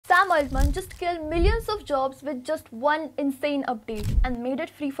Sam Altman just killed millions of jobs with just one insane update and made it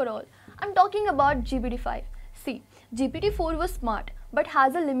free for all. I'm talking about GPT-5. See, GPT-4 was smart, but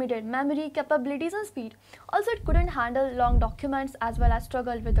has a limited memory, capabilities and speed. Also, it couldn't handle long documents as well as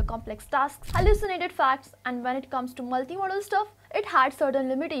struggled with the complex tasks, hallucinated facts, and when it comes to multimodal stuff, it had certain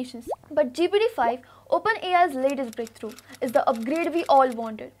limitations. But GPT-5, OpenAI's latest breakthrough, is the upgrade we all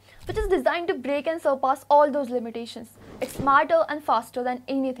wanted, which is designed to break and surpass all those limitations. It's smarter and faster than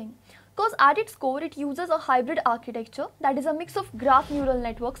anything. Because at its core, it uses a hybrid architecture that is a mix of graph neural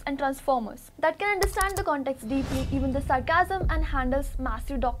networks and transformers that can understand the context deeply, even the sarcasm, and handles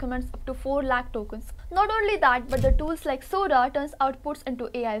massive documents up to 4 lakh tokens. Not only that, but the tools like Sora turns outputs into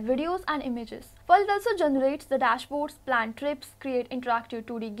AI videos and images, while it also generates the dashboards, plan trips, create interactive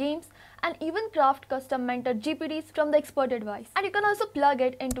 2D games, and even craft custom mentor GPTs from the expert advice. And you can also plug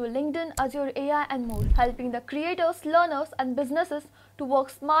it into LinkedIn, Azure AI and more, helping the creators, learners and businesses to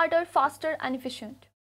work smarter, faster and efficient.